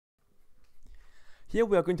Here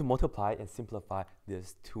we are going to multiply and simplify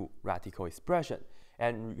these two radical expressions.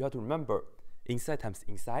 And you have to remember, inside times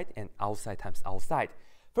inside and outside times outside.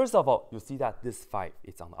 First of all, you see that this 5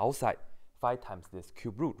 is on the outside. 5 times this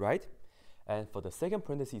cube root, right? And for the second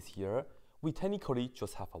parenthesis here, we technically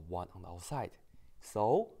just have a 1 on the outside.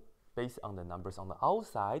 So, based on the numbers on the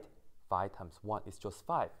outside, 5 times 1 is just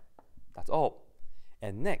 5. That's all.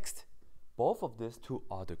 And next, both of these two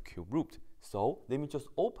are the cube root. So, let me just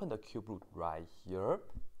open the cube root right here.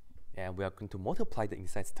 And we are going to multiply the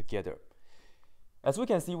insides together. As we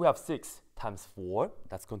can see, we have 6 times 4.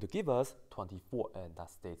 That's going to give us 24, and that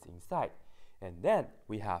stays inside. And then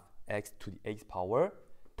we have x to the 8th power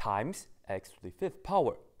times x to the 5th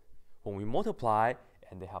power. When we multiply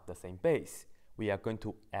and they have the same base, we are going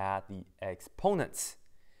to add the exponents.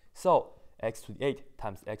 So x to the 8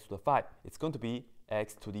 times x to the 5, it's going to be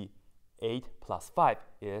x to the 8 plus 5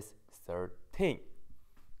 is 13.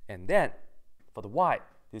 And then for the y,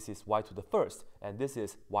 this is y to the first, and this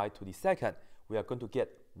is y to the second. We are going to get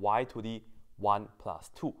y to the 1 plus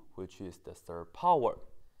 2, which is the third power.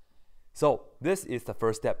 So this is the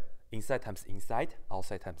first step, inside times inside,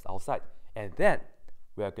 outside times outside. And then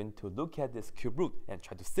we are going to look at this cube root and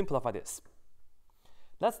try to simplify this.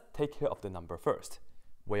 Let's take care of the number first.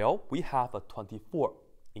 Well, we have a 24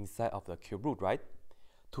 inside of the cube root, right?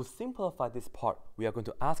 To simplify this part, we are going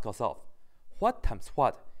to ask ourselves, what times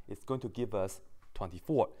what is going to give us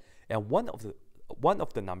 24? And one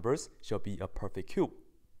of the numbers shall be a perfect cube.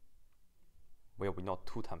 Well, we know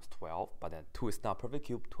 2 times 12, but then 2 is not a perfect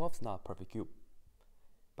cube, 12 is not a perfect cube.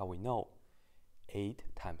 But we know 8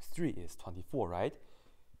 times 3 is 24, right?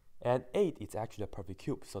 And 8 is actually a perfect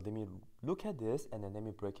cube. So let me look at this and then let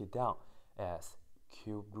me break it down as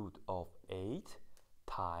cube root of 8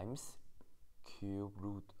 times cube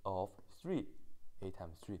root of 3. 8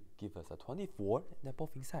 times 3 gives us a 24, and they're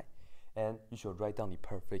both inside. And you should write down the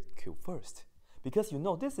perfect cube first, because you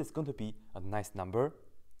know this is going to be a nice number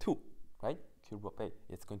 2, right? Cube root of 8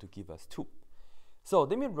 is going to give us 2. So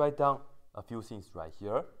let me write down a few things right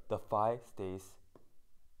here. The 5 stays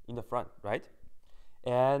in the front, right?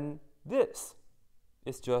 And this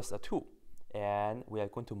is just a 2. And we are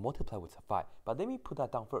going to multiply with a 5. But let me put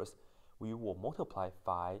that down first. We will multiply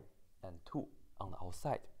 5 and 2 on the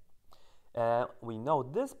outside. And we know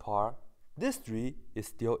this part, this 3 is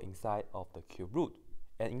still inside of the cube root.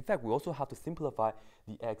 And in fact, we also have to simplify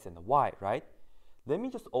the x and the y, right? Let me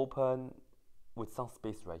just open with some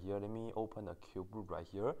space right here. Let me open a cube root right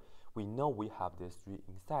here. We know we have this 3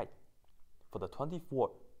 inside. For the 24,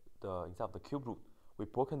 the inside of the cube root,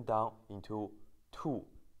 we've broken down into 2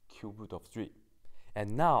 cube root of 3.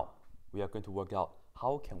 And now we are going to work out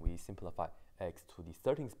how can we simplify x to the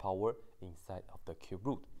 13th power inside of the cube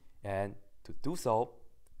root. And to do so,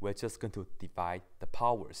 we're just going to divide the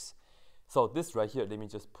powers. So this right here, let me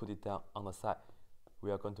just put it down on the side.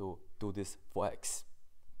 We are going to do this for x.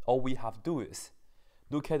 All we have to do is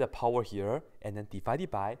look at the power here and then divide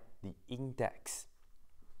it by the index.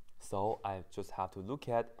 So I just have to look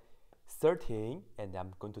at 13 and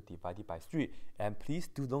I'm going to divide it by 3. And please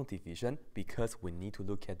do long division because we need to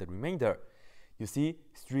look at the remainder. You see,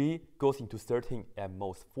 3 goes into 13 at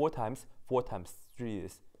most 4 times. 4 times 3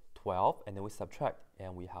 is 12, and then we subtract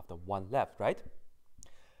and we have the 1 left, right?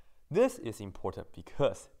 This is important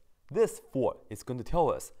because this 4 is going to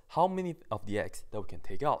tell us how many of the x that we can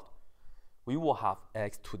take out. We will have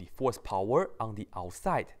x to the 4th power on the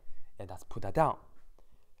outside, and let's put that down.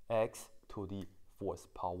 X to the 4th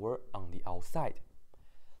power on the outside.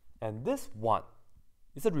 And this 1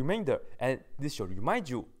 is a remainder, and this should remind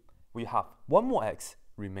you we have one more x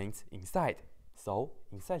remains inside. So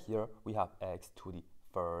inside here we have x to the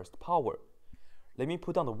 1st power. Let me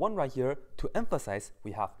put down the 1 right here to emphasize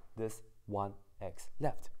we have this 1x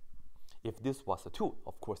left. If this was a 2,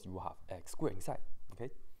 of course you will have x squared inside. Okay.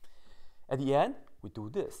 At the end, we do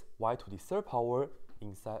this, y to the 3rd power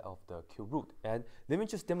inside of the cube root. And let me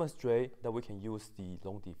just demonstrate that we can use the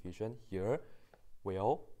long division here.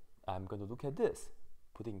 Well, I'm going to look at this,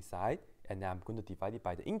 put it inside, and then I'm going to divide it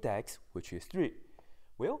by the index, which is 3.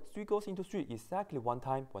 Well, 3 goes into 3 exactly 1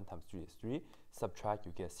 time. 1 times 3 is 3. Subtract,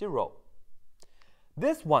 you get 0.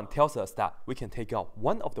 This one tells us that we can take out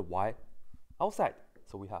one of the y outside.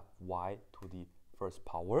 So we have y to the 1st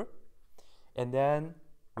power. And then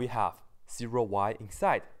we have 0y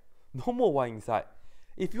inside. No more y inside.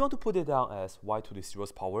 If you want to put it down as y to the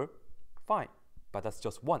 0th power, fine. But that's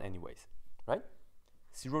just 1 anyways, right?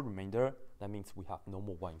 0 remainder, that means we have no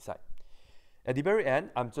more y inside. At the very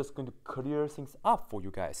end, I'm just going to clear things up for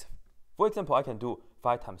you guys. For example, I can do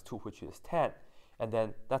 5 times 2, which is 10. And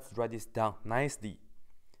then let's write this down nicely.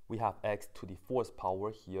 We have x to the 4th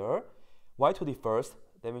power here. y to the first,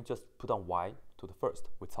 then we just put on y to the first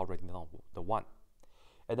without writing down the 1.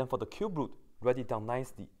 And then for the cube root, write it down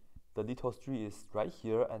nicely. The little 3 is right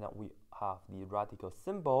here, and we have the radical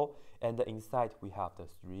symbol, and the inside we have the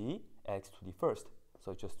 3x to the first.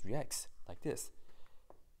 So just 3x, like this.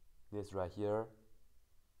 This right here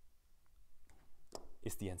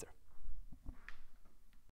is the answer.